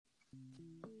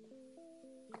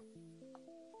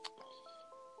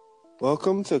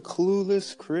Welcome to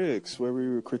Clueless Critics, where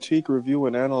we critique, review,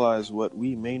 and analyze what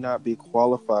we may not be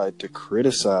qualified to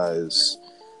criticize.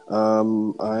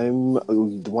 I'm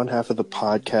one half of the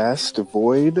podcast,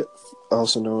 Void,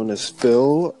 also known as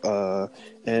Phil,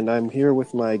 and I'm here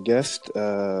with my guest,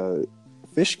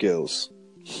 Fish Gills.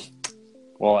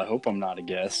 Well, I hope I'm not a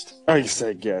guest. I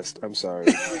said guest. I'm sorry.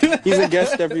 He's a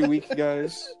guest every week,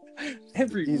 guys.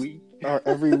 Week. Our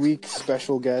every week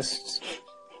special guest.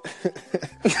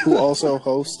 Who also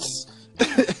hosts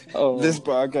this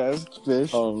podcast,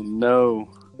 Fish. Oh, no.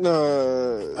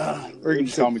 Or you can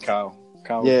just call me Kyle.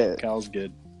 Yeah. Kyle's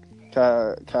good.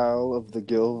 Kyle of the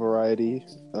Gill variety.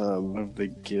 Of the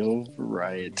Gill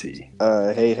variety.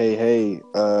 Hey.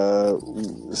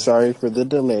 Sorry for the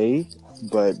delay,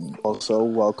 but also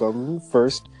welcome.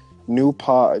 First, new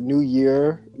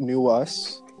year, new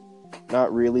us.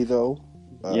 Not really, though.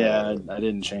 Yeah, I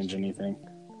didn't change anything.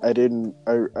 I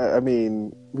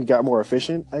mean, we got more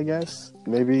efficient, I guess.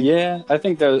 Maybe. Yeah, I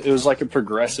think that it was like a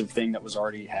progressive thing that was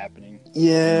already happening.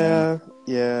 Yeah.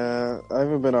 I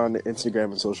haven't been on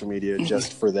Instagram and social media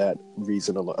just for that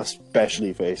reason alone,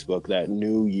 especially Facebook. That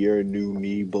new year, new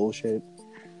me bullshit.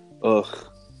 Ugh.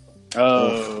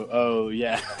 Oh,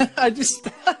 yeah. It's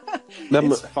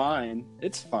fine.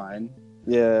 It's fine.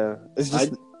 Yeah, it's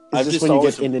just when you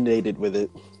get inundated with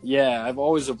it. Yeah, I've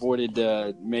always avoided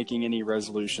making any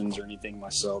resolutions or anything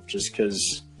myself, just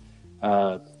because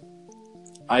I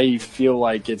feel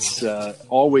like it's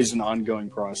always an ongoing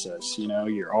process. You know,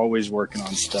 you're always working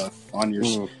on stuff on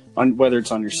your, on whether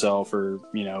it's on yourself or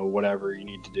whatever you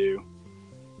need to do.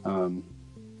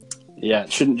 Yeah,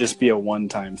 it shouldn't just be a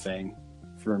one-time thing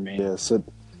for me. Yeah, so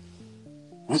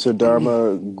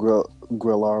Dharma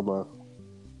Grilarma.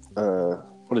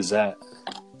 What is that?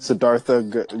 Siddhartha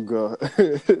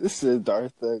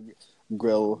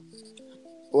Grill.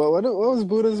 What was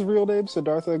Buddha's real name?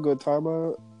 Siddhartha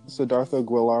Gautama? Siddhartha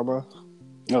Grilarma?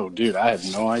 Oh, dude, I have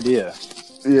no idea.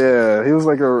 Yeah, he was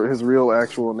like his real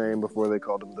actual name before they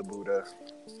called him the Buddha.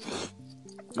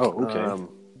 Oh, okay.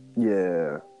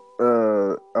 Yeah.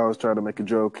 I was trying to make a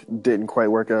joke. Didn't quite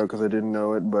work out because I didn't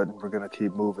know it, but we're going to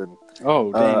keep moving.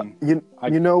 Oh, dang. You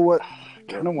know what? I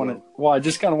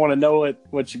just kind of want to know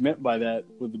what you meant by that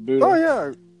with the Buddha. Oh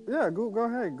yeah. Go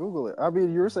ahead, Google it. I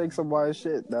mean, you were saying some wise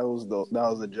shit. That was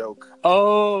the joke.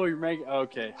 Oh, you're making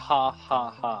okay. Ha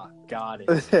ha ha. Got it.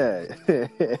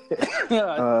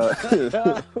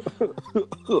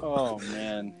 Oh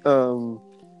man.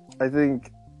 I think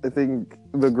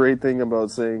the great thing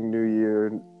about saying New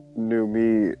Year, New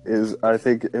Me is I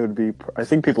think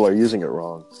people are using it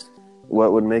wrong.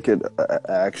 What would make it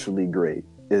actually great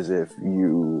is if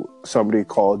somebody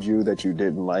called you that you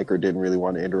didn't like or didn't really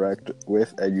want to interact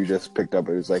with, and you just picked up.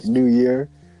 It was like New Year,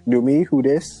 New Me, who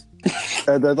this?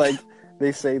 And then like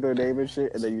they say their name and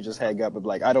shit, and then you just hang up and be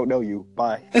like, I don't know you,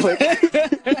 bye. Like,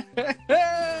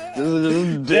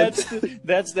 that's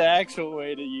the actual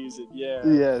way to use it. Yeah.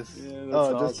 Yes. Yeah,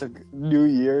 awesome. Just a New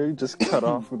Year, just cut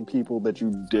off with people that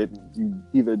you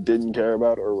either didn't care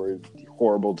about or were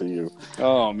horrible to you.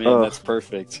 Oh man, that's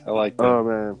perfect. I like that. Oh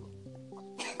man.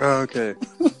 Okay.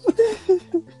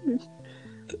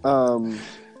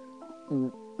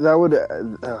 That would.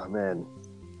 Oh man.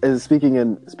 And speaking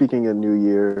of New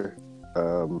Year,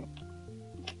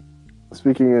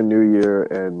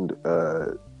 and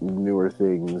newer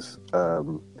things,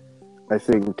 I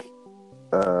think.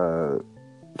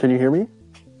 Can you hear me?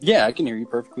 Yeah, I can hear you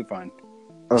perfectly fine.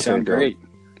 You sound great.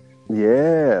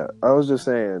 Yeah, I was just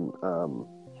saying.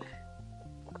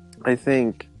 I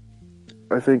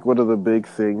think one of the big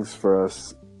things for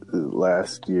us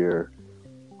last year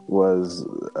was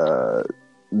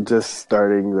just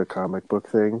starting the comic book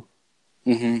thing.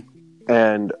 Mm-hmm.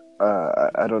 And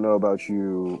I don't know about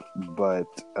you, but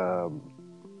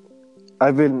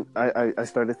I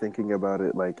started thinking about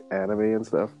it like anime and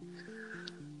stuff.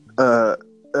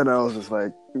 And I was just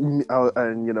like,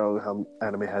 and you know how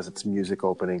anime has its music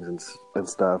openings and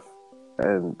stuff,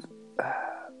 and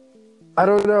I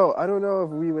don't know if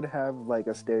we would have like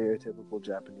a stereotypical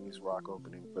Japanese rock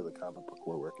opening for the comic book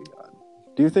we're working on.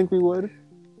 Do you think we would?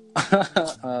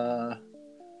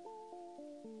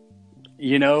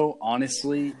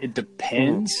 Honestly, it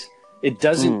depends. It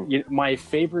doesn't. My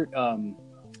favorite,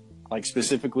 like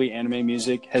specifically anime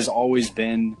music, has always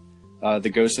been the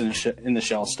Ghost in the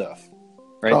Shell stuff,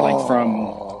 right? Like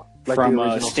from the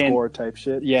original score type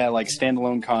shit. Yeah, like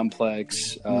Standalone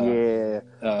Complex. Yeah,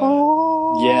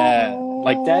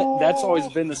 like that. That's always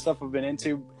been the stuff I've been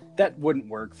into. That wouldn't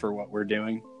work for what we're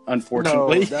doing,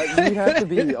 unfortunately. No, we'd have to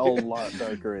be a lot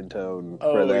darker in tone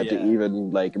for that to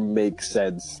even like make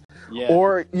sense. Yeah.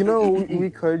 Or we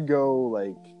could go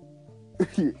like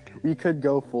we could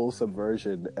go full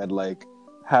subversion and like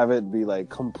have it be like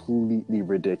completely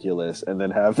ridiculous, and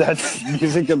then have that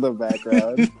music in the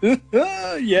background.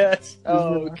 Yes.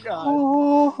 Oh God.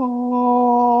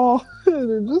 Oh,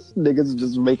 just niggas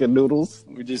just making noodles.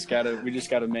 We just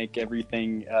gotta make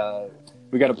everything.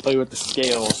 We gotta play with the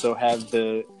scale, so have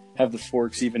the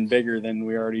forks even bigger than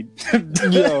we already.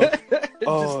 Yo, just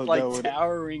like that would...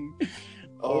 towering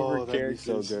over that'd characters.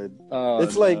 be so good. Oh,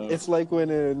 It's like when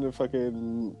in the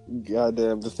fucking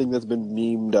goddamn the thing that's been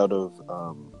memed out of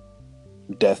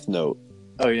Death Note.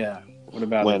 Oh yeah. What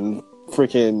about when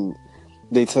freaking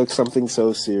they took something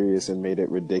so serious and made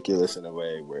it ridiculous in a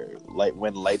way where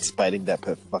when Light's biting that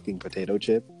fucking potato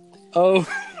chip. Oh.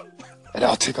 And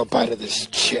I'll take a bite of this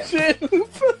chip.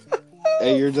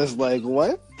 And you're just like,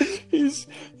 what? Because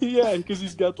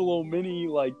he's got the little mini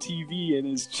like TV in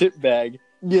his chip bag.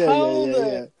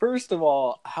 Yeah. First of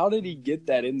all, how did he get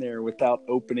that in there without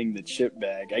opening the chip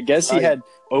bag? I guess he had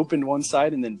opened one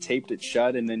side and then taped it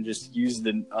shut and then just used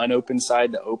the unopened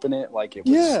side to open it like it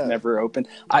was never open.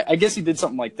 I guess he did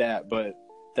something like that, but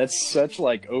that's such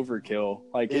like overkill.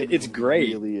 Like it's great.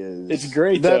 It really is. It's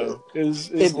great though. It's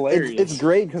hilarious. It's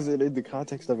great because in the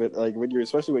context of it, like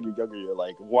especially when you're younger, you're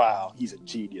like, wow, he's a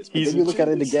genius. But then you look at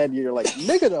it again, you're like,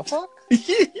 nigga, the fuck?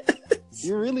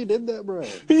 You really did that, bro.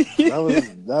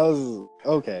 That was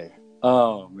okay.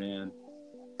 Oh man.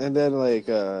 And then like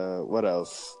what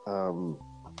else?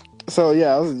 So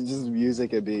yeah, I was just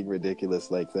music and being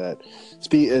ridiculous like that.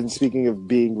 Speaking of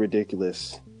being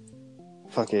ridiculous,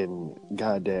 fucking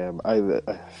goddamn,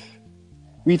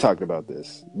 we talked about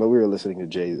this, but we were listening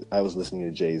to I was listening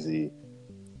to Jay-Z,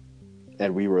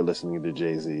 and we were listening to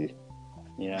Jay-Z.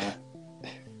 Yeah.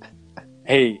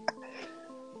 Hey.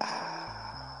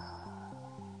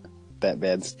 That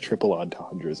man's triple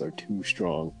entendres are too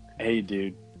strong. Hey,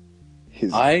 dude.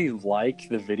 I like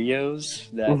the videos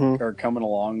that are coming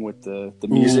along with the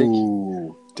music.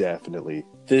 Ooh, definitely.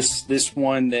 This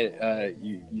one that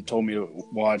you told me to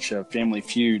watch, Family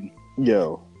Feud.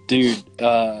 Yo. Dude,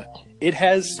 it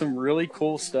has some really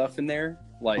cool stuff in there,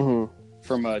 like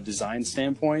from a design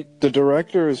standpoint. The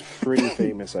director is pretty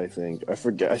famous, I think. I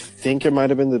forget. I think it might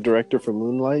have been the director for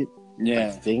Moonlight. Yeah. I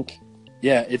think.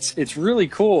 Yeah, it's really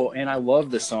cool, and I love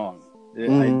the song.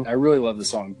 I really love the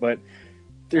song, but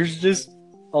there's just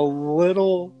a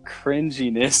little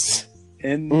cringiness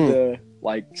in the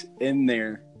in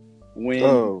there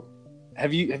when.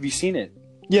 Have you seen it?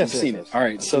 Yes, I've seen it. All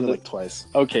right, I've so seen it like twice.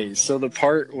 Okay, so the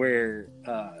part where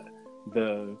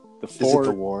the four is it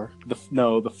the war?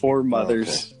 The four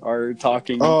mothers are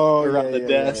talking around the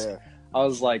desk. Yeah. I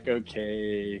was like,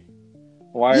 okay.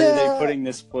 Why are they putting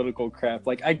this political crap?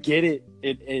 Like, I get it.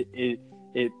 It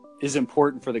is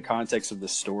important for the context of the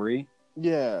story.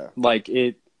 Yeah. Like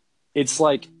it's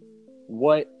like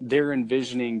what they're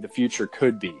envisioning the future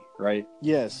could be, right?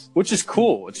 Yes. Which is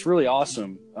cool. It's really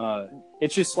awesome.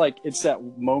 It's just like it's that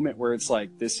moment where it's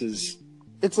like this is.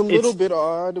 It's a little bit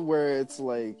odd where it's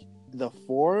like the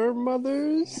four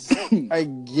mothers. I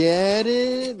get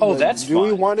it. Oh, that's fine.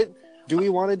 Do we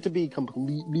want it to be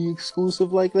completely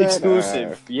exclusive like that?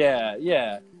 Exclusive,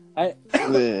 yeah. I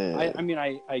mean,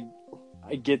 I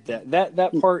get that.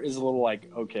 That part is a little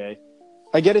like, okay.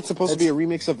 I get it's supposed to be a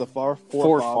remix of the four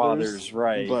fathers,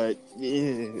 right? But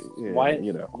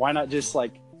why not just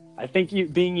like? I think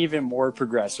being even more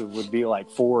progressive would be like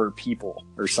four people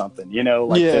or something,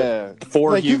 like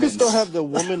four like humans. You could still have the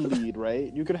woman lead,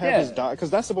 right? You could have his daughter, because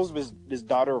that's supposed to be his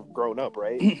daughter grown up,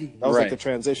 right? That was like the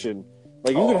transition.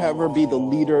 Like, you could have her be the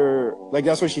leader. Like,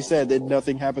 that's what she said, that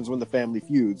nothing happens when the family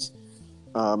feuds.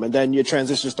 And then you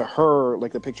transitions to her,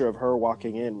 like the picture of her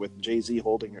walking in with Jay-Z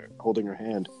holding her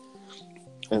hand.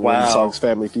 And then the song's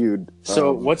Family Feud.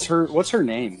 So what's her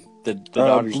name? The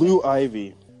daughter's Blue name?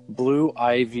 Ivy. Blue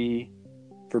Ivy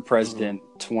for president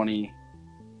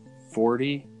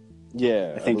 2040.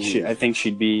 Yeah. I think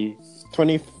she'd be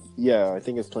 20. Yeah, I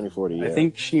think it's 2040. Yeah. I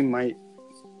think she might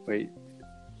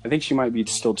be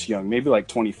still too young. Maybe like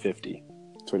 2050.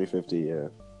 2050, yeah.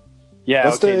 Yeah,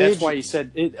 that's why you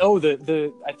said it. Oh,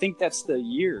 I think that's the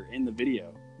year in the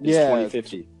video. It's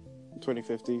 2050.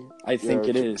 2050. I think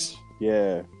it is.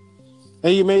 Yeah.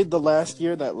 And you made the last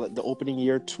year, the opening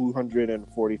year,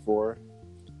 244.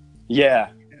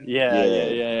 Yeah.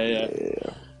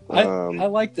 I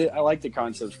like the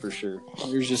concepts for sure.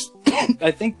 There's just,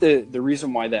 I think the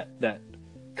reason why that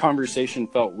conversation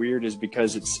felt weird is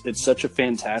because it's such a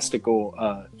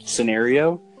fantastical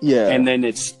scenario. Yeah. And then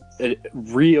it's a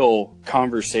real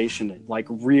conversation, like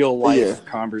real life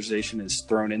conversation is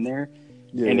thrown in there.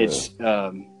 Yeah. And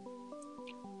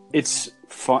it's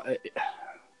fun.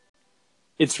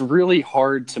 It's really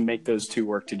hard to make those two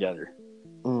work together.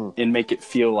 and make it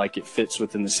feel like it fits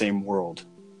within the same world.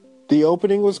 The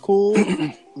opening was cool.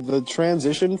 The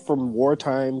transition from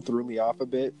wartime threw me off a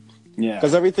bit. Yeah.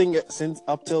 Because everything since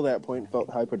up till that point felt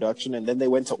high production, and then they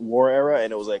went to war era,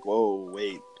 and it was like, whoa,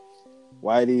 wait.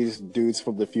 Why are these dudes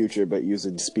from the future but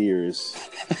using spears?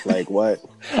 Like, what?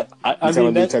 I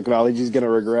mean, that technology is going to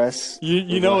regress?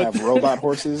 You know, have robot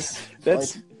horses?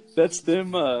 That's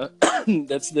them.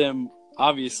 That's them.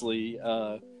 Obviously,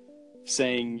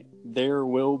 saying there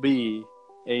will be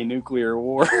a nuclear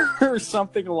war or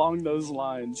something along those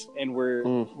lines, and we're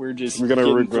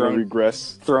gonna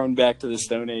regress, thrown back to the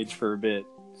Stone Age for a bit.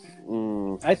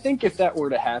 I think if that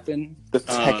were to happen, the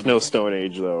techno Stone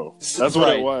Age, though, that's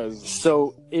what it was.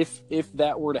 So if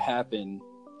that were to happen,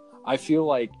 I feel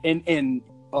like, and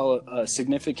a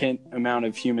significant amount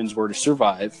of humans were to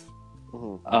survive,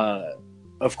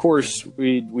 of course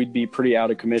we'd be pretty out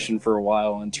of commission for a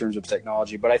while in terms of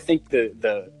technology. But I think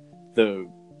the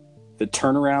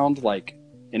turnaround, like,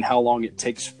 and how long it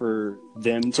takes for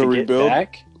them to get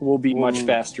back, will be much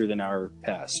faster than our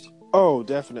past. Oh,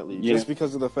 definitely. Yeah. Just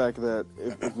because of the fact that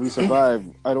if we survive,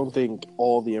 I don't think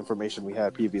all the information we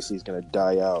had previously is going to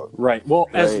die out. Right. Well,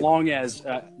 as long as,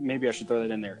 maybe I should throw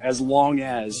that in there, as long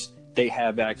as they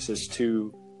have access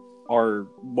to our,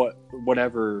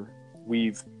 whatever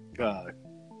we've,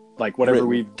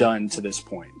 we've done to this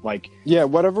point. Like, yeah,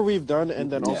 whatever we've done,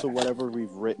 and then also whatever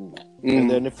we've written.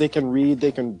 And then if they can read,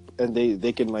 they can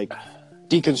like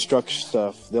deconstruct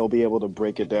stuff, they'll be able to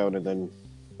break it down and then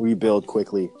rebuild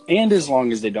quickly. And as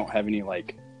long as they don't have any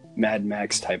like Mad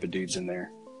Max type of dudes in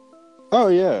there. Oh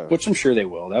yeah. Which I'm sure they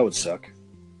will. That would suck.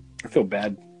 I feel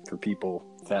bad for people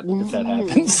if that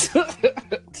happens.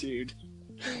 Dude.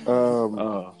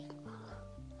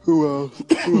 Who else?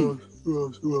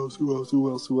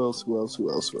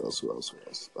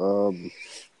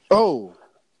 Oh,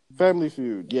 Family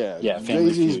Feud. Yeah.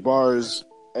 Jay-Z's bars.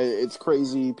 It's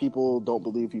crazy. People don't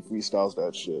believe he freestyles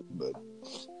that shit, but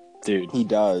dude, he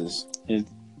does.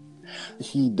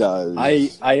 He does.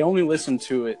 I only listened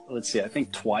to it, let's see, I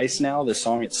think twice now, the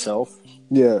song itself.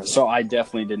 Yeah. So I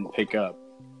definitely didn't pick up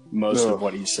most of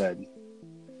what he said.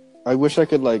 I wish I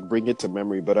could like bring it to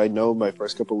memory, but I know my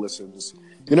first couple listens.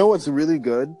 You know what's really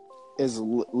good is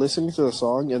listening to the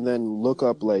song and then look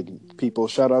up like people.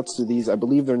 Shout outs to these. I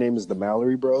believe their name is the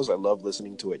Mallory Bros. I love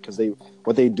listening to it because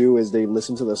what they do is they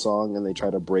listen to the song and they try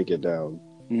to break it down.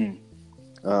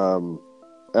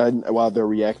 And while they're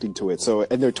reacting to it,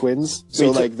 and they're twins, so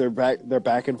like their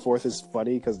back and forth is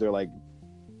funny because they're like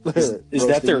is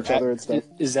that their each other and stuff.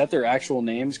 Is that their actual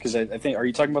names? Because I think, are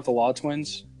you talking about the Law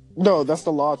Twins? No, that's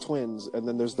the Law Twins, and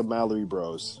then there's the Mallory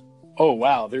Bros. Oh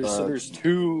wow, there's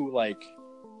two like.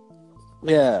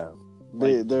 Yeah,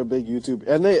 they're big YouTube,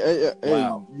 and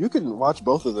wow. You can watch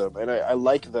both of them, and I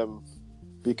like them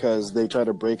because they try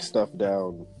to break stuff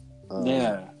down.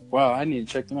 Yeah, wow, I need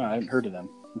to check them out. I haven't heard of them.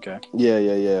 Okay.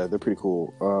 Yeah, they're pretty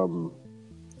cool.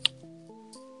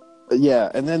 Yeah,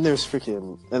 and then there's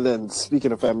speaking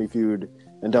of Family Feud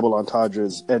and double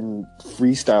entendres and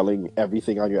freestyling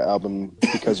everything on your album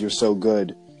because you're so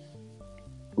good,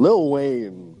 Lil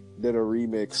Wayne did a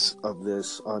remix of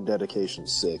this on Dedication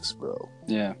 6, bro.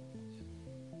 Yeah.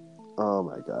 Oh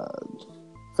my god.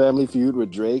 Family Feud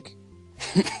with Drake,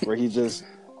 where he just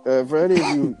for any of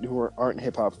you who aren't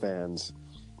hip-hop fans,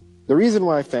 the reason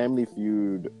why Family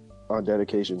Feud on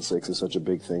Dedication 6 is such a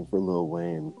big thing for Lil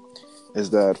Wayne is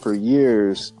that for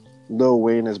years, Lil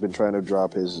Wayne has been trying to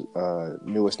drop his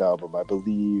newest album. I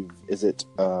believe, is it?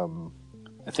 I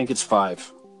think it's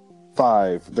 5.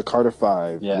 5, the Carter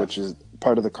 5, yeah. Which is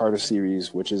part of the Carter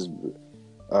series, which is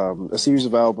a series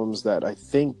of albums that I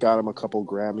think got him a couple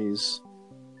Grammys,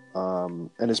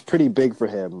 and is pretty big for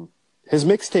him. His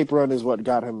mixtape run is what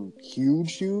got him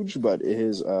huge, but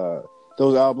his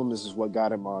those albums is what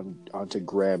got him onto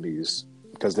Grammys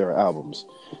because they were albums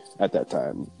at that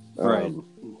time. Right.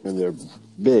 And they're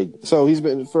big. So he's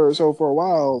been for a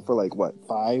while, for like what,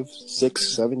 5,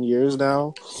 6, 7 years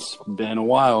now. It's been a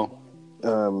while.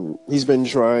 He's been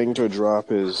trying to drop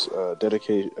his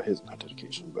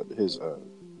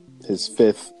his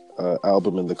 5th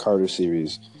album in the Carter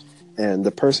series. And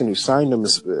the person who signed him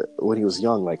is, when he was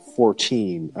young, like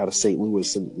 14, out of St.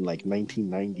 Louis in like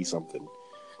 1990 something.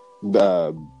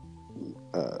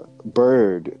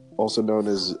 Bird, also known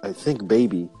as, I think,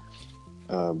 Baby.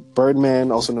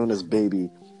 Birdman, also known as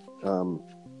Baby.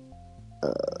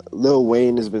 Lil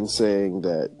Wayne has been saying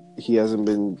that he hasn't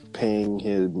been paying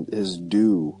his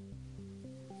due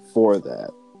for that.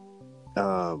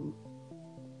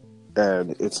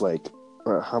 And it's like,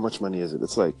 how much money is it?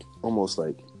 It's like almost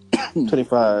like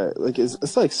 25, like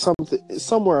it's like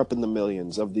somewhere up in the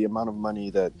millions of the amount of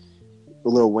money that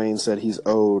Lil Wayne said he's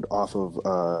owed off of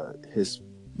his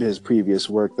previous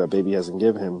work that Baby hasn't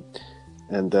given him,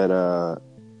 and that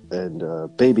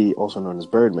Baby, also known as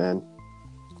Birdman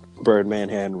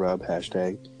hand rub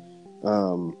hashtag.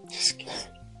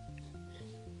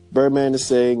 Birdman is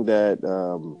saying that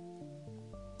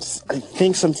I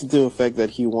think something to the effect that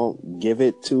he won't give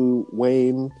it to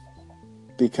Wayne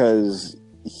because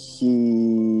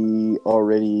he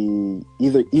already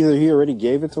either he already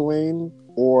gave it to Wayne,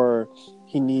 or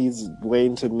he needs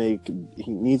Wayne to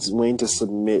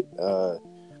submit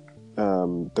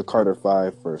the Carter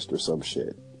 5 first or some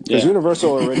shit. Because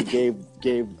Universal already gave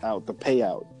out the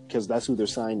payout because that's who they're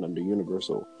signed under,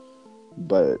 Universal.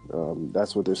 But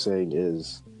that's what they're saying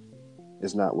is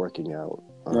not working out.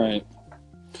 Right.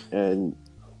 And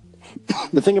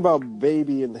the thing about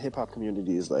Baby in the hip hop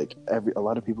community is like a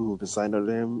lot of people who've been signed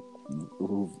under him,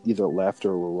 who've either left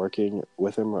or were working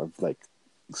with him, have like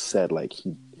said like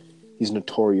he's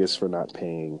notorious for not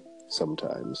paying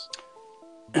sometimes.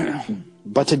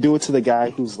 But to do it to the guy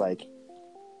who's like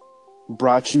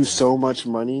brought you so much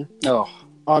money,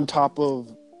 on top of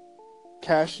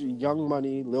Young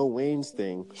Money, Lil Wayne's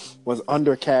thing was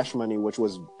under Cash Money, which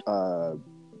was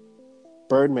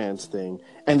Birdman's thing,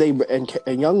 and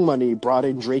Young Money brought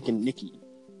in Drake and Nicki,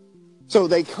 so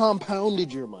they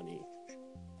compounded your money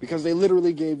because they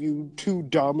literally gave you two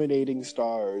dominating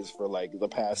stars for like the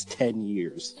past 10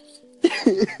 years.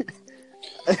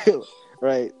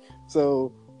 Right,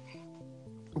 so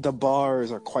the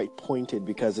bars are quite pointed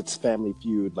because it's Family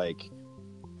Feud. Like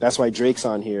that's why Drake's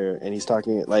on here and he's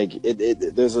talking like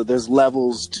there's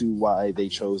levels to why they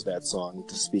chose that song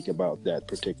to speak about that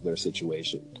particular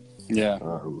situation. Yeah.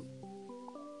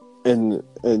 And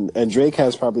Drake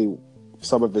has probably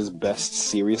some of his best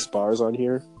serious bars on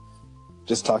here,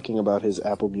 just talking about his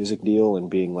Apple Music deal and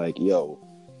being like, yo,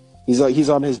 he's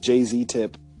on his Jay-Z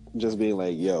tip, just being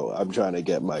like, yo, I'm trying to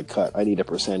get my cut. I need a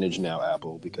percentage now,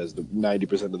 Apple, because the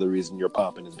 90% of the reason you're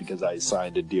popping is because I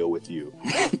signed a deal with you.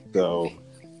 So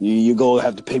you go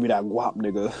have to pay me that guap,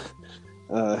 nigga.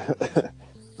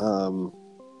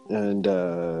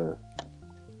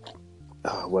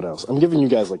 What else? I'm giving you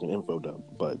guys like an info dump,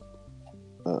 but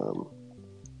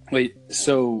wait,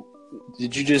 so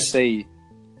did you just say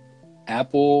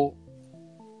Apple?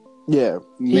 Yeah,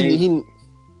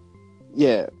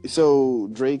 yeah. So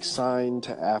Drake signed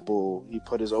to Apple. He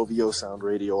put his OVO Sound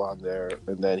Radio on there,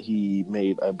 and then he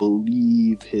made, I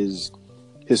believe, his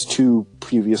two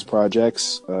previous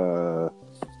projects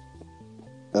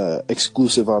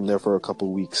exclusive on there for a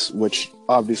couple weeks, which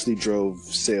obviously drove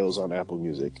sales on Apple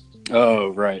Music. Oh,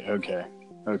 right. Okay.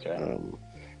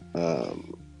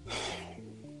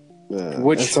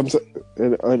 Which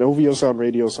an OVO Sound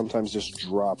Radio sometimes just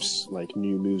drops like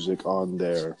new music on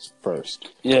there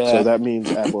first. Yeah. So that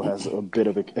means Apple has a bit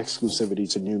of exclusivity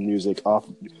to new music off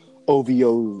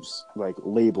OVO's like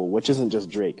label, which isn't just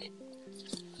Drake.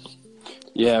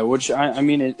 Yeah, which I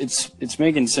mean it's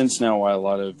making sense now why a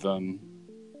lot of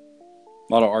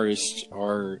artists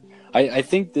are. I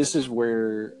think this is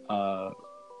where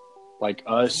like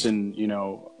us and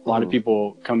a lot of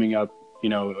people coming up,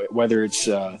 whether it's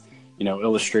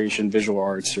illustration, visual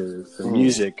arts, or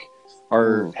music,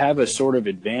 have a sort of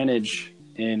advantage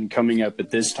in coming up at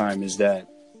this time. Is that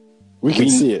we can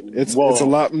see it? It's a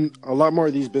lot more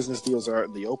of these business deals are out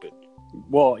in the open.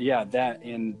 Well, yeah, that,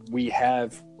 and we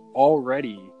have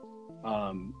already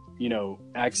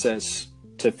access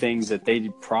to things that they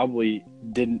probably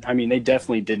didn't. I mean, they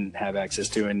definitely didn't have access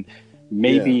to, and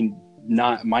maybe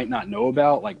might not know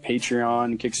about, like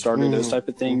Patreon, Kickstarter, those type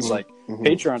of things. Like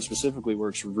Patreon specifically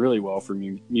works really well for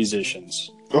musicians.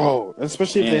 Oh,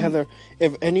 especially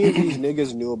if any of these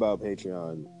niggas knew about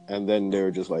Patreon and then they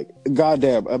were just like,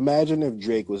 goddamn, imagine if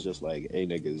Drake was just like, hey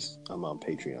niggas, I'm on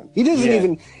Patreon. He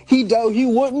doesn't he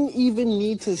wouldn't even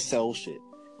need to sell shit.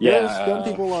 There's some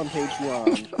people on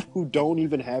Patreon who don't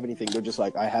even have anything. They're just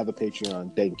like, I have a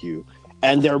Patreon, thank you.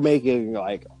 And they're making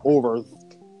like over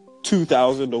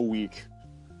 $2,000 a week.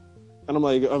 And I'm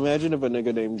like, imagine if a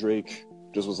nigga named Drake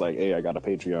just was like, hey, I got a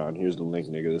Patreon, here's the link,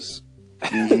 niggas.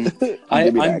 Give me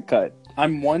that cut.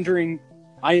 I'm wondering,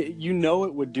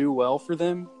 it would do well for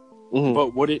them,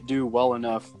 but would it do well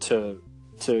enough to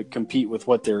compete with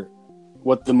what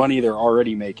the money they're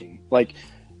already making? Like,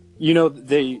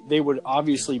 they would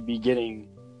obviously be getting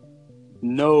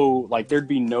there'd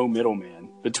be no middleman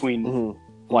between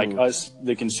us,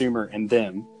 the consumer, and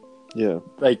them. Yeah.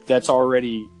 Like, that's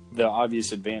already the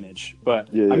obvious advantage. But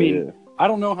I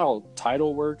don't know how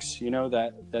Tidal works,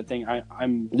 that thing.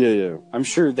 I'm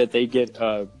sure that they get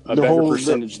a better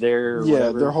percentage there.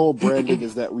 Yeah, their whole branding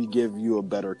is that we give you a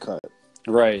better cut.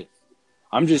 Right.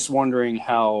 I'm just wondering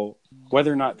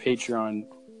whether or not Patreon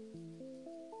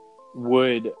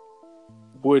would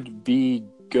be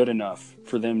good enough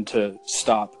for them to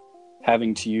stop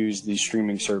having to use these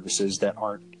streaming services that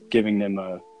aren't giving them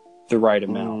the right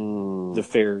amount, the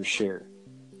fair share.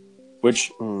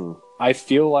 Which I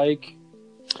feel like...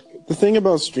 The thing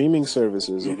about streaming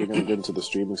services, if we're going to get into the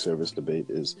streaming service debate,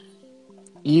 is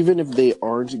even if they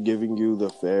aren't giving you the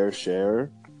fair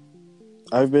share,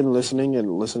 I've been listening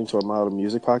to a lot of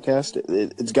music podcasts.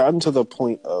 It's gotten to the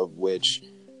point of which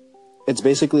it's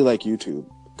basically like YouTube.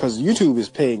 Because YouTube is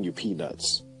paying you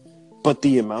peanuts. But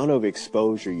the amount of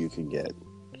exposure you can get,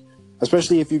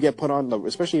 especially if you get put on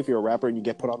especially if you're a rapper and you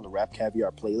get put on the Rap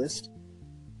Caviar playlist,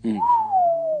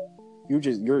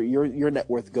 your net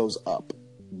worth goes up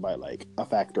by like a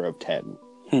factor of 10.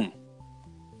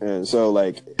 And so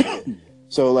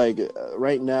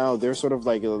right now they're sort of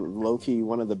like a low-key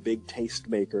one of the big taste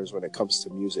makers when it comes to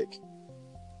music,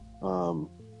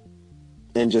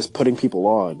 and just putting people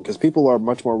on, because people are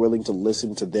much more willing to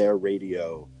listen to their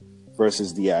radio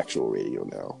versus the actual radio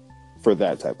now for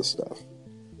that type of stuff.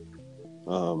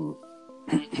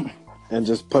 And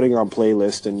just putting on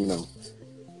playlists, and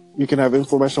you can have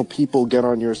influential people get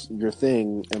on your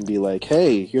thing and be like,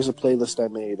 hey, here's a playlist I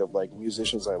made of like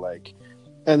musicians I like.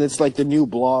 And it's like the new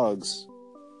blogs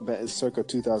that is circa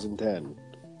 2010,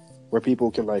 where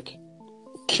people can like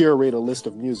curate a list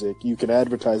of music. You can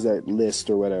advertise that list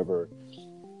or whatever,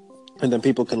 and then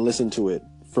people can listen to it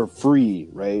for free,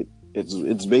 right?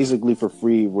 It's basically for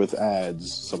free with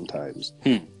ads sometimes.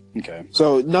 Okay.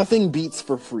 So nothing beats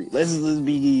for free. Let's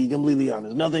be completely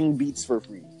honest. Nothing beats for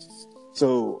free.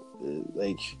 So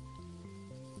like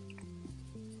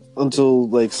until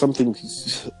like something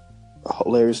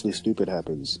hilariously stupid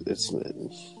happens,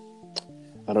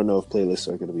 I don't know if playlists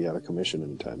are going to be out of commission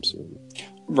anytime soon.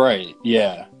 Right.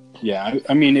 Yeah. Yeah.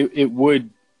 I mean, it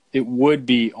would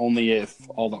be only if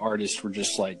all the artists were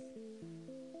just like,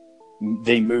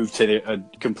 they moved to a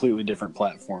completely different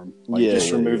platform, like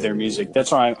remove their music. Yeah.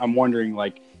 That's why I'm wondering,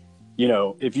 like,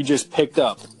 if you just picked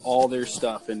up all their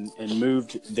stuff and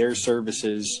moved their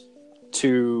services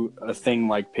to a thing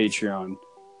like Patreon,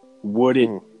 would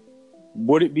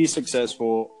it be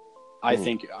successful? I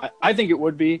think it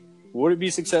would be. Would it be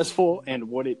successful, and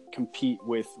would it compete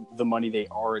with the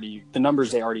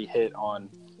numbers they already hit on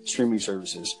streaming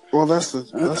services? Well, that's the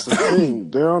thing.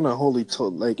 They're on a holy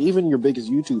like even your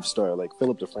biggest YouTube star, like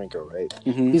Philip DeFranco, right?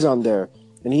 Mm-hmm. He's on there,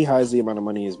 and he hides the amount of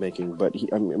money he's making, but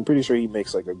I'm pretty sure he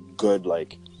makes like a good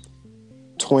like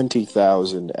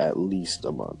 20,000 at least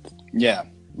a month. Yeah,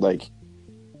 like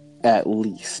at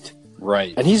least.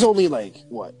 Right. And he's only like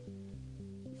what,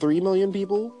 3 million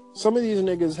people? Some of these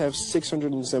niggas have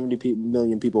 670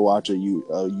 million people watch a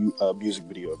music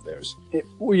video of theirs.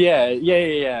 Yeah.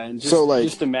 And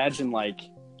just imagine like,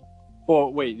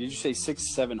 well, wait, did you say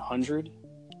 600-700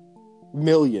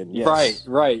 million? Yes.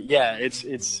 Right. Yeah,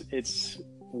 it's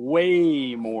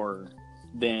way more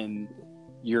than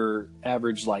your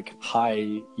average like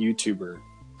high YouTuber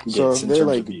gets in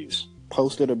terms of views.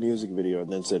 Posted a music video and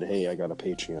then said, "Hey, I got a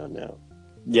Patreon now."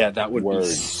 Yeah, that would be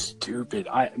stupid.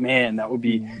 That would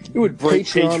be. It would break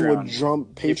Patreon. Would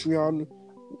jump. Patreon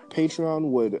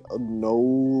would no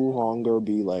longer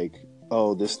be like,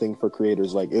 oh, this thing for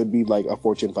creators. Like, it would be like a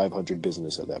Fortune 500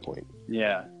 business at that point.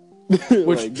 Yeah.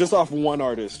 Which just off one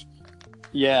artist.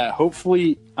 Yeah,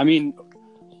 hopefully. I mean,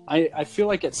 I feel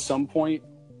like at some point,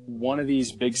 one of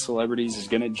these big celebrities is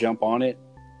going to jump on it.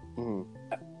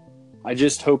 Mm-hmm. I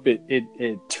just hope it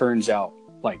turns out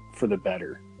like for the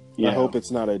better. You hope it's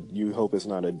not a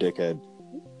dickhead.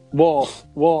 Well,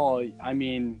 I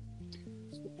mean,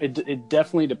 it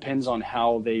definitely depends on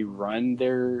how they run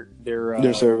their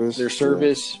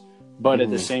service. But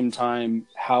at the same time,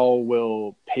 how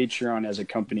will Patreon as a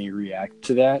company react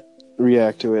to that?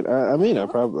 React to it? I mean,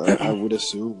 I would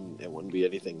assume it wouldn't be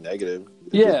anything negative.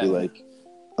 It'd be like,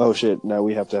 oh shit, now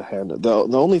we have to handle.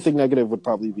 The only thing negative would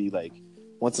probably be like,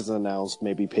 once it's announced,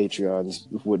 maybe Patreons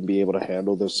wouldn't be able to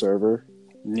handle the server.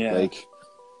 Yeah. Like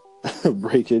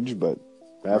breakage, but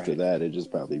after that, it'd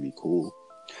just probably be cool.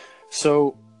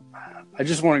 So, I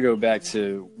just want to go back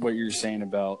to what you were saying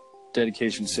about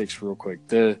Dedication 6 real quick.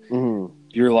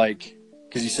 You're like,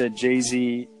 because you said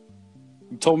Jay-Z,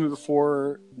 you told me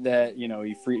before that, he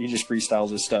just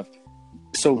freestyles his stuff.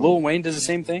 So Lil Wayne does the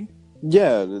same thing?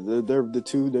 Yeah, they're the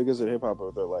two niggas in hip hop.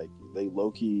 They're like, they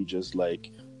low key just like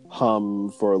hum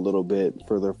for a little bit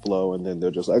for their flow, and then they're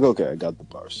just like, okay, I got the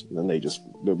bars, and then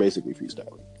they're basically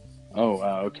freestyling. Oh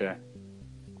wow, okay.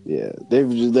 Yeah, they've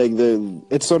just like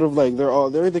it's sort of like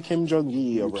they're the Kim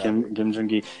Jong-gi of Kim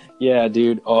Jong-gi. Yeah,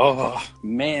 dude. Oh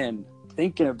man,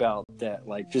 thinking about that,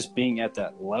 like just being at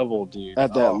that level, dude.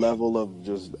 At that level of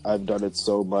just, I've done it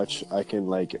so much, I can,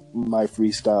 like, my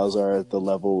freestyles are at the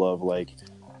level of, like,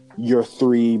 your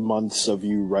 3 months of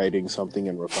you writing something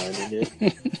and refining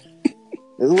it.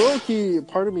 Low key,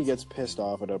 part of me gets pissed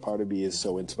off, and a part of me is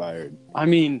so inspired. I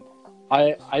mean,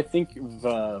 I think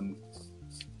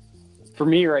for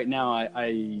me right now,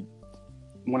 I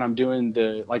when I'm doing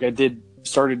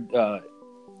started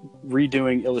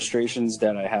redoing illustrations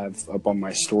that I have up on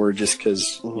my store, just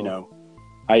because you know,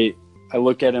 I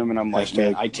look at them and I'm like,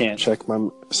 man, I can't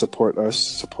support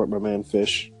my man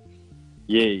Fish.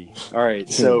 Yay! All right,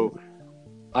 so.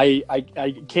 I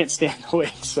can't stand the way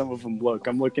some of them look.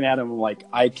 I'm looking at them, I'm like,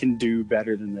 I can do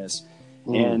better than this.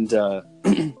 And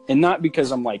and not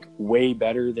because I'm like way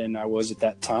better than I was at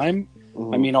that time.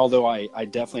 I mean, although I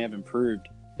definitely have improved.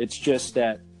 It's just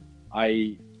that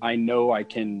I know I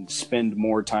can spend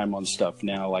more time on stuff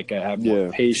now. Like I have more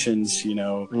patience, you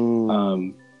know,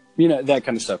 that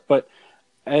kind of stuff. But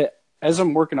as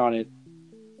I'm working on it,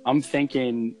 I'm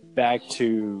thinking back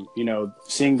to, you know,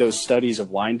 seeing those studies of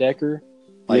Leyendecker.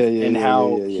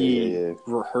 How he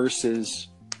rehearses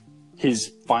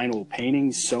his final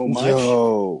painting so much.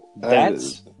 Yo,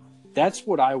 that's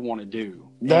what I want to do.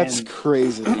 That's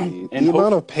crazy. The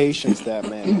amount of patience that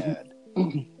man had.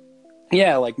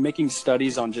 Yeah, like making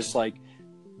studies on just like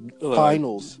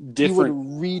finals. Different. He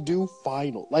would redo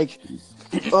final. Like,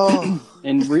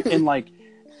 and like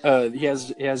he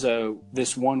has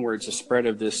this one where it's a spread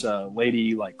of this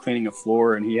lady like cleaning a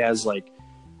floor, and he has like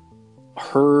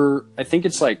I think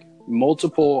it's like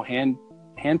multiple hand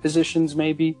positions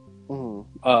maybe.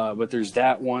 But there's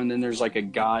that one, then there's like a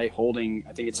guy holding,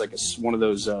 I think it's like one of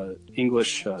those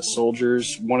English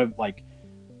soldiers, one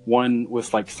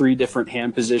with like 3 different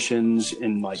hand positions,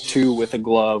 and like 2 with a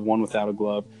glove, 1 without a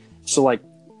glove. So like,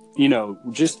 you know,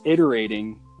 just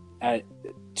iterating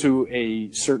to a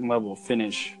certain level of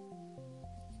finish,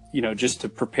 you know, just to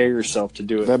prepare yourself to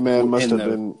do it. That man must have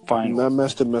been final. That man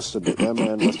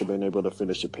must have been able to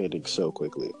finish a painting so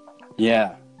quickly.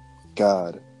 Yeah.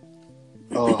 God.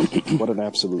 Oh, what an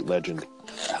absolute legend.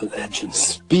 A legend.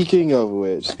 Speaking of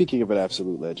an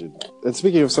absolute legend, and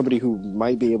speaking of somebody who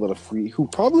might be able to who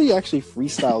probably actually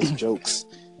freestyles jokes,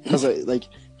 because like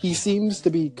he seems to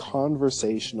be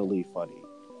conversationally funny.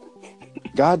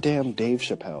 Goddamn Dave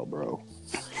Chappelle, bro.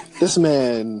 This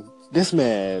man.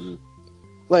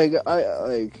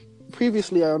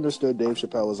 Previously I understood Dave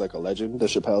Chappelle was like a legend. The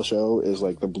Chappelle Show is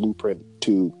like the blueprint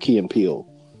to Key and Peele,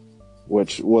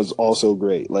 which was also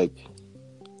great. Like,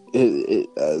 every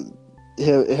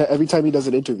time he does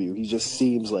an interview, he just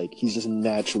seems like he's just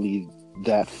naturally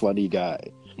that funny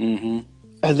guy. Mm-hmm.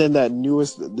 And then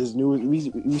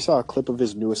we saw a clip of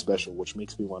his newest special, which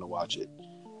makes me want to watch it.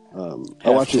 I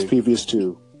watched his previous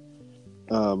 2,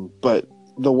 but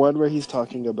the one where he's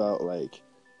talking about like.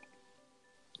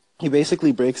 He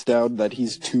basically breaks down that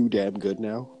he's too damn good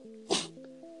now.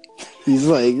 He's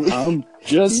like, I'm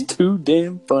just too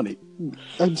damn funny.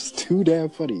 I'm just too damn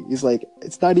funny. He's like,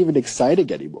 it's not even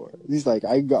exciting anymore. He's like,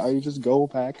 I just go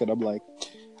back and I'm like,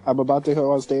 I'm about to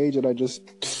go on stage and this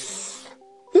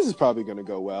is probably going to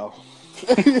go well.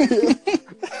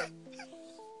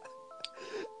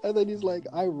 And then he's like,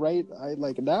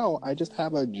 now I just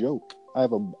have a joke. I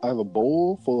have a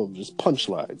bowl full of just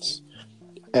punchlines.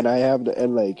 And I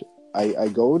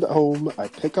go home, I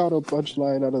pick out a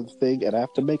punchline out of the thing, and I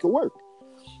have to make it work.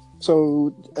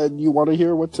 So, and you want to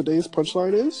hear what today's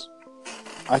punchline is?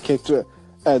 I kicked her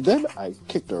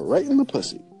right in the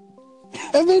pussy.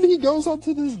 And then he goes on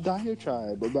to this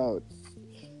diatribe about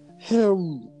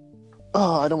him.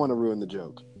 Oh, I don't want to ruin the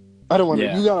joke. I don't want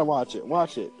to. You gotta watch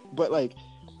it. But like,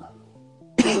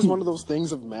 it's just one of those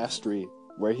things of mastery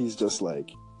where he's just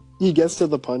like, he gets to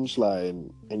the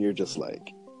punchline, and you're just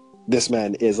like, this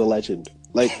man is a legend.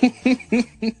 Like,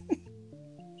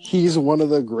 he's one of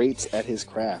the greats at his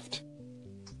craft,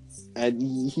 and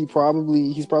he's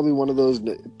probably one of those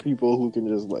people who can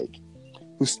just like,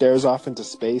 who stares off into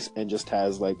space and just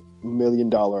has like $1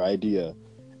 million idea,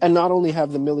 and not only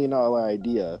have the $1 million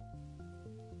idea,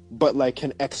 but like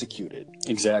can execute it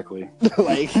exactly,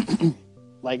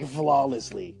 like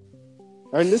flawlessly.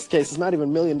 Or in this case, it's not even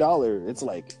 $1 million; it's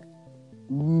like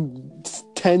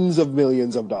tens of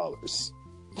millions of dollars.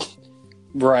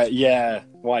 Right, yeah.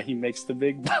 Why he makes the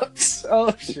big bucks.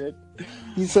 Oh shit.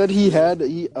 He said he had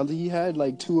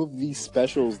like 2 of these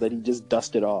specials that he just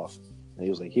dusted off. And he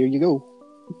was like, here you go.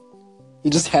 He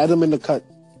just had them in the cut.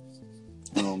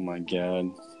 Oh my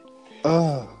god.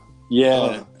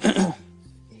 Yeah.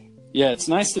 Yeah, it's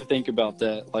nice to think about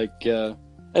that. Like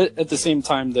at the same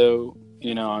time though,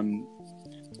 you know,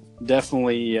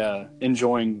 definitely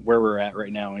enjoying where we're at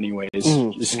right now anyways,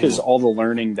 just because all the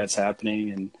learning that's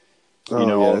happening, and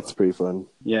yeah, it's pretty fun.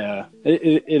 yeah,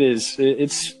 it is.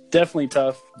 It's definitely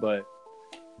tough, but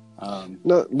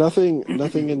No, nothing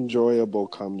enjoyable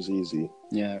comes easy.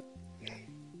 yeah,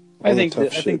 All I the think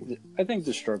tough shit. I think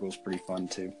the struggle's pretty fun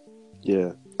too.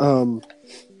 Yeah.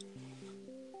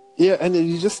 Yeah, and then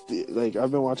you just like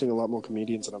I've been watching a lot more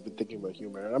comedians, and I've been thinking about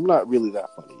humor. And I'm not really that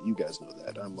funny. You guys know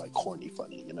that. I'm like corny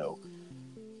funny, you know.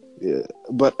 Yeah,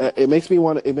 but it makes me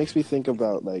want. It makes me think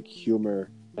about like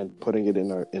humor and putting it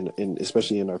in our in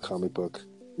especially in our comic book.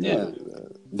 Yeah.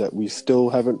 That we still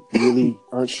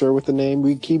aren't sure with the name.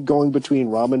 We keep going between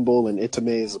Ramen Bowl and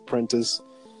Itame's Apprentice.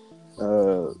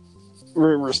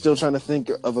 We're still trying to think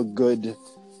of a good.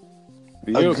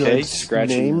 Are you okay? Good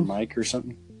Scratching your name? mic or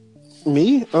something?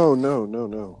 Me? Oh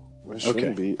no. I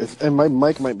shouldn't Okay. be. And my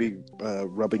mic might be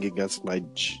rubbing against my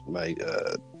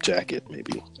jacket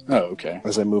maybe Oh, okay.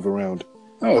 as I move around.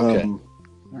 Oh, okay. All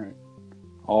right.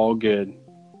 All good.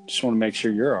 Just want to make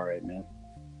sure you're all right, man.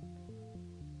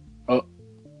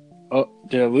 Oh,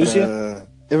 did I lose you?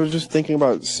 It was just thinking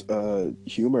about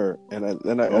humor, and I Oh,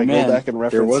 go man. back and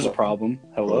reference. There was a problem.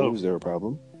 Hello. Oh, is there a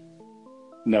problem?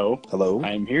 No. Hello.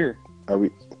 I'm here. Are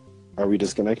we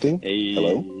disconnecting? Hey.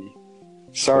 Hello.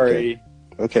 Sorry.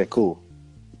 Okay, cool.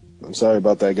 I'm sorry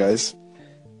about that, guys.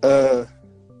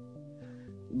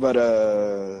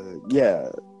 Yeah,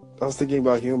 I was thinking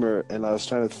about humor, and I was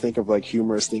trying to think of like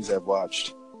humorous things I've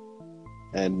watched,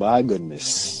 and my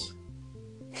goodness,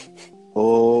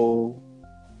 oh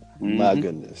my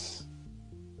goodness,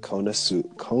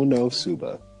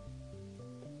 Konosuba.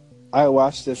 I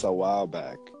watched this a while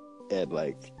back, and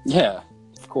like, Yeah,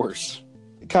 of course.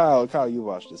 Kyle, you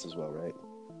watched this as well, right?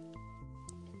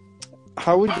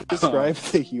 How would you describe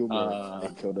the humor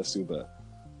in Konosuba?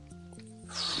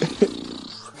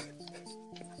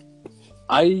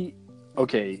 I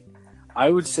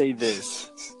would say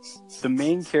this. The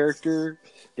main character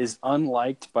is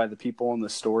unliked by the people in the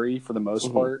story for the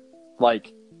most part.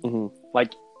 Like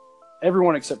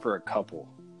everyone except for a couple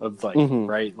of like,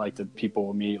 right? Like the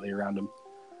people immediately around him.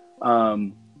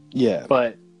 Yeah.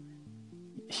 But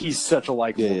he's such a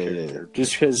likable character.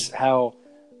 Just because how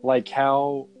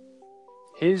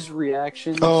his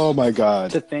reactions Oh my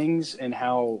god. to things, and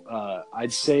how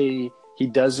I'd say he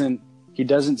doesn't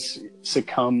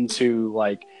succumb to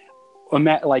like what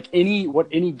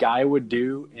any guy would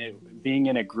do being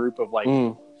in a group of like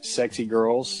sexy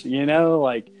girls,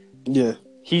 like Yeah.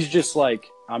 he's just like,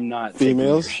 I'm not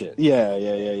Females? taking your shit.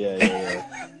 Yeah.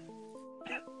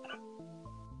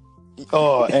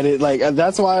 Oh, and it like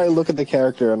that's why I look at the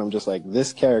character and I'm just like,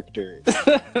 this character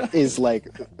is like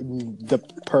the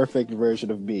perfect version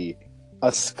of me. A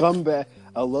scumbag,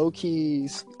 a low key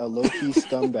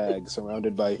scumbag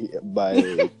surrounded by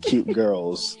cute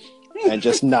girls and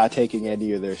just not taking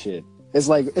any of their shit. It's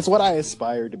like it's what I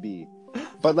aspire to be.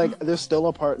 But like there's still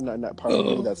a part in that part of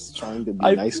me that's trying to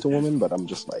be nice to women, but I'm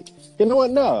just like, you know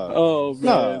what? No. Oh man.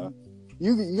 No.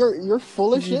 You're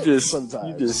full of shit sometimes.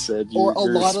 You just said Or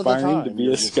you're a lot of the aspiring time, to be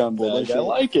you're a just full of scumbag. I shit.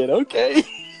 like it. Okay.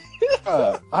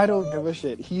 I don't give a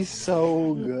shit. He's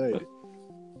so good.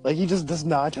 Like he just does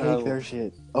not take their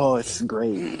shit. Oh, it's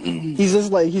great. He's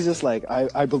just like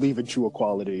I believe in true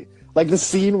equality. Like the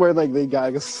scene where like the guy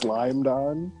gets slimed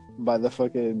on by the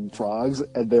fucking frogs,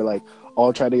 and they're like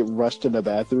all trying to get rushed to the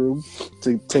bathroom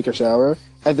to take a shower,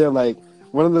 and they're like,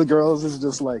 one of the girls is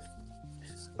just like,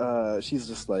 she's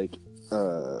just like,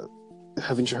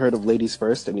 haven't you heard of ladies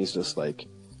first? And he's just like,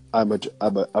 I'm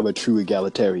a true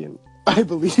egalitarian. I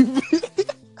believe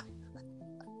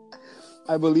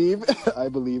I believe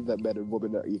that men and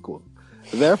women are equal.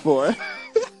 Therefore,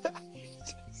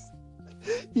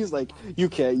 he's like, you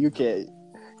can't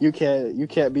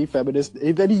be feminist.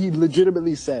 And then he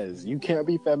legitimately says, you can't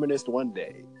be feminist one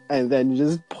day, and then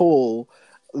just pull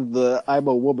the I'm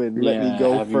a woman, let me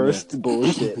go first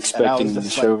bullshit. Expecting the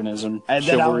chauvinism. And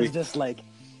then chivalry.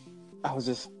 I was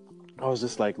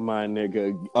just like, my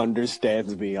nigga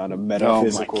understands me on a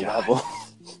metaphysical level.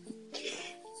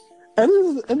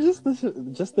 and just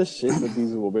the shit that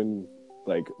these women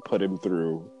like put him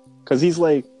through, because he's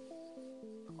like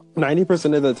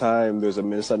 90% of the time there's a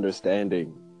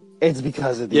misunderstanding. It's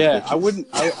because of these bitches.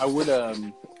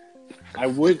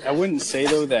 I wouldn't say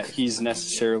though that he's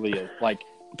necessarily like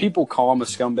people call him a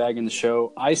scumbag in the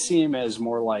show. I see him as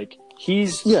more like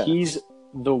he's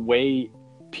the way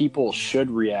people should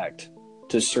react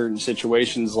to certain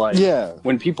situations. Like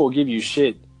when people give you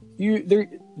shit,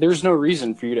 there's no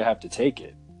reason for you to have to take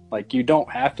it. Like you don't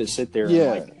have to sit there and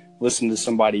like listen to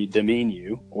somebody demean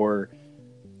you, or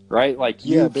right? Like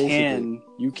you can.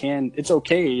 It's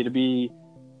okay to be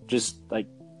just like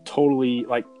totally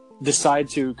like decide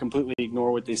to completely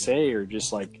ignore what they say, or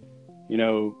just like, you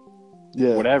know,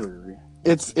 whatever.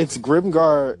 It's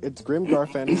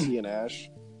Grimgar Fantasy and Ash,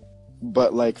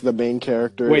 but like the main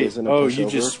character isn't a pushover. You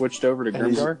just switched over to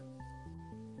Grimgar?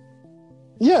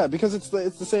 Yeah, because it's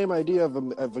the same idea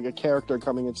of like a character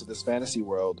coming into this fantasy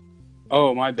world.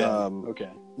 Oh, my bad. Okay.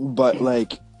 But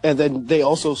like, and then they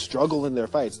also struggle in their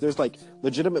fights. There's like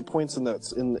legitimate points in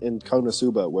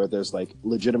Konosuba where there's like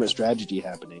legitimate strategy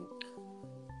happening,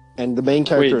 and the main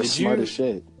character is smart as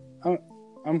shit.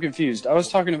 I'm confused. I was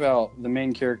talking about the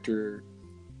main character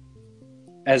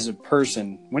as a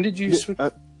person. When did you switch?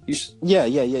 Yeah.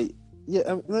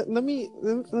 Let me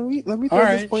throw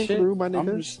this point through, my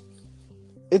nigga.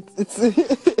 It's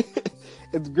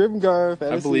it's Grimgar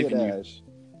Fantasy and Ash,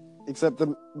 except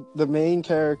the main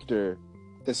character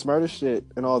is smart as shit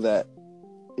and all that,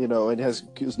 you know, and has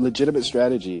legitimate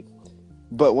strategy.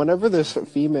 But whenever there's a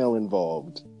female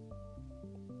involved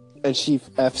and she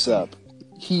f's up,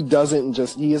 he isn't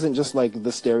just like the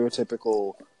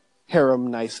stereotypical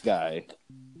harem nice guy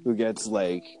who's just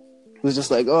like,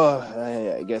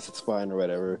 oh, I guess it's fine or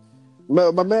whatever.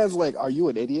 My man's like, are you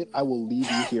an idiot? I will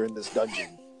leave you here in this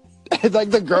dungeon. And like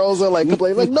the girls are like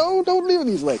complaining, like, no, don't leave. And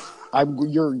he's like,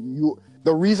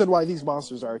 the reason why these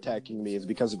monsters are attacking me is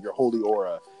because of your holy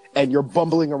aura, and you're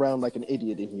bumbling around like an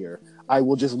idiot in here. I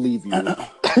will just leave you.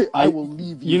 I will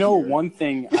leave you. You know, here. one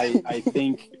thing I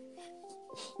think,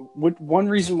 one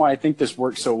reason why I think this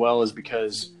works so well is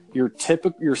because your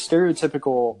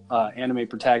stereotypical anime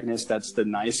protagonist that's the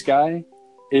nice guy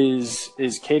is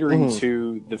catering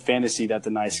to the fantasy that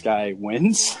the nice guy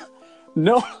wins.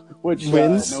 No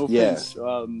offense.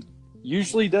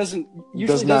 Usually does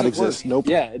not exist. Work. Nope.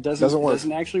 Yeah, it doesn't work. It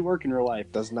doesn't actually work in real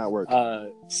life. Does not work.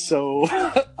 Let's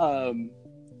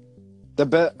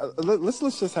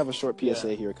just have a short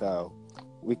PSA here, Kyle.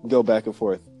 We can go back and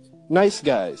forth. Nice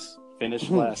guys. Finish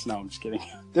last. No, I'm just kidding.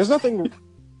 There's nothing.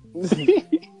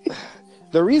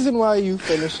 The reason why you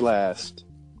finish last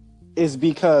is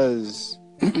because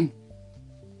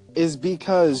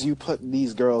you put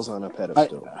these girls on a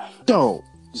pedestal. Don't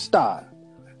stop.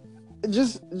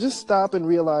 Just stop and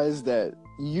realize that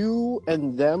you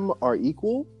and them are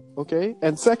equal, okay?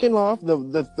 And second off,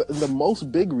 the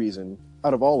most big reason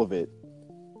out of all of it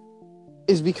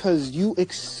is because you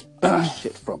expect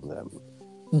shit from them.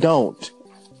 If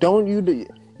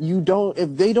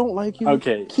they don't like you,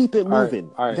 keep it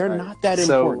moving. They're not that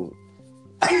important.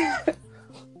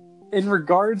 In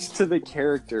regards to the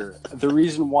character, the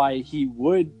reason why he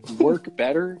would work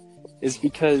better is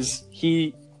because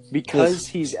he's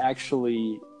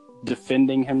actually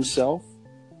defending himself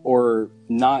or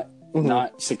not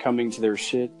succumbing to their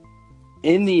shit.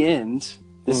 In the end,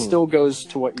 this still goes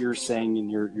to what you're saying in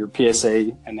your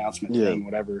PSA announcement thing,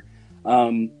 whatever.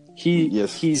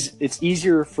 It's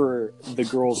easier for the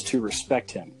girls to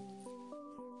respect him.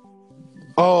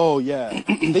 Oh yeah,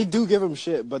 they do give him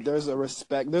shit, but there's a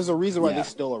reason why they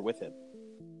still are with him.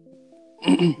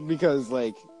 Because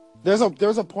like there's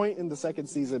a point in the second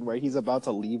season where he's about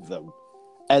to leave them,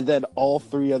 and then all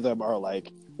three of them are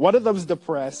like, one of them's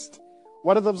depressed,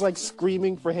 one of them's like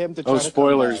screaming for him to try to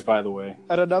spoilers, come back. By the way.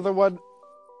 And another one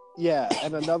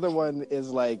is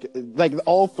like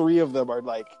all three of them are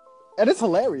like, and it's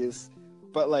hilarious,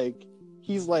 but like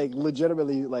he's like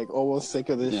legitimately like almost sick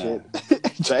of this shit,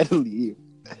 trying to leave.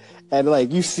 And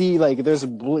like you see, like there's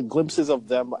glimpses of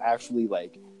them actually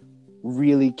like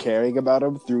really caring about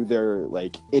him through their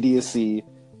like idiocy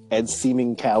and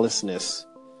seeming callousness,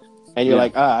 and you're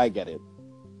like, I get it.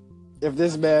 If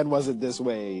this man wasn't this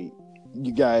way,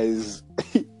 you guys,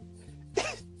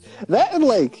 that and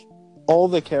like all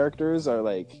the characters are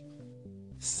like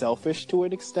selfish to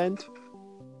an extent,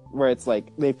 where it's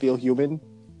like they feel human,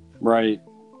 right?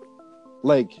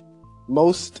 Like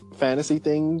most fantasy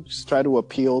things try to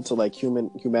appeal to like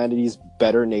humanity's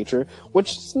better nature,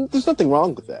 which there's nothing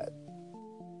wrong with that.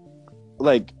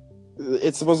 Like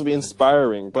it's supposed to be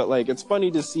inspiring, but like it's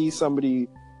funny to see somebody.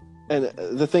 And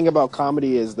the thing about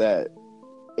comedy is that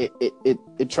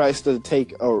it tries to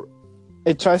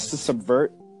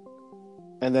subvert,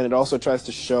 and then it also tries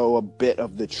to show a bit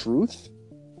of the truth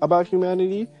about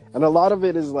humanity, and a lot of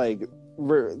it is like,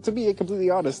 to be completely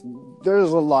honest,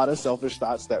 there's a lot of selfish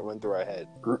thoughts that run through our head,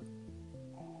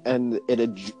 and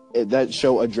that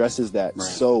show addresses that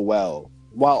so well,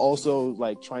 while also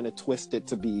like trying to twist it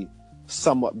to be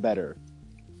somewhat better.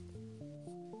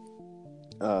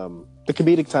 The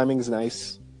comedic timing is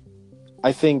nice.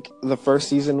 I think the first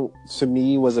season to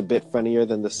me was a bit funnier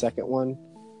than the second one,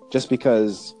 just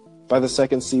because by the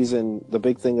second season, the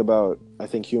big thing about I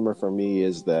think humor for me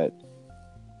is that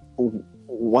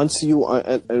once you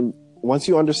and once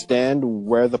you understand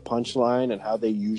where the punchline and how they usually